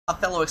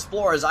Fellow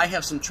explorers, I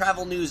have some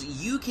travel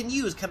news you can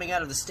use coming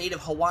out of the state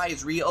of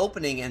Hawaii's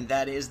reopening, and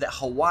that is that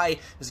Hawaii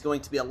is going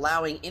to be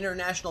allowing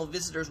international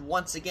visitors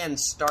once again,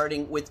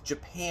 starting with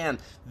Japan.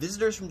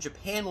 Visitors from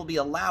Japan will be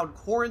allowed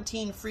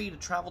quarantine-free to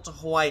travel to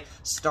Hawaii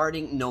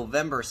starting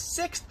November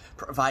 6th,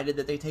 provided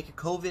that they take a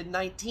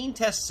COVID-19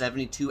 test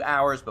 72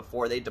 hours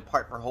before they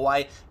depart for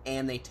Hawaii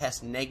and they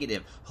test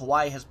negative.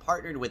 Hawaii has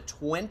partnered with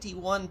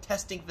 21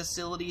 testing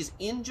facilities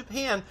in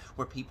Japan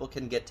where people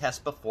can get tests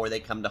before they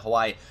come to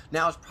Hawaii.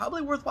 Now, it's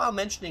probably worthwhile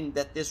mentioning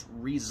that this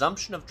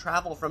resumption of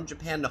travel from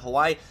Japan to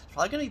Hawaii is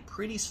probably going to be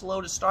pretty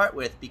slow to start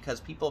with, because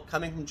people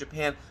coming from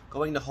Japan,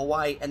 going to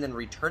Hawaii, and then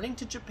returning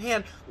to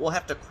Japan will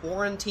have to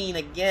quarantine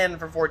again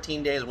for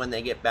 14 days when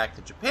they get back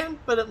to Japan,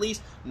 but at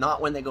least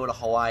not when they go to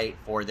Hawaii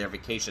for their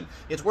vacation.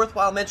 It's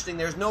worthwhile mentioning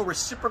there's no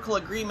reciprocal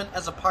agreement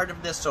as a part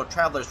of this, so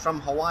travelers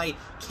from Hawaii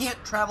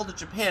can't travel to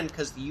Japan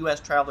because the U.S.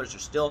 travelers are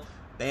still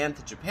banned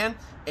to Japan,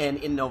 and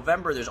in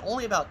November there's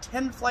only about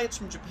 10 flights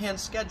from Japan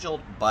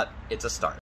scheduled, but it's a start.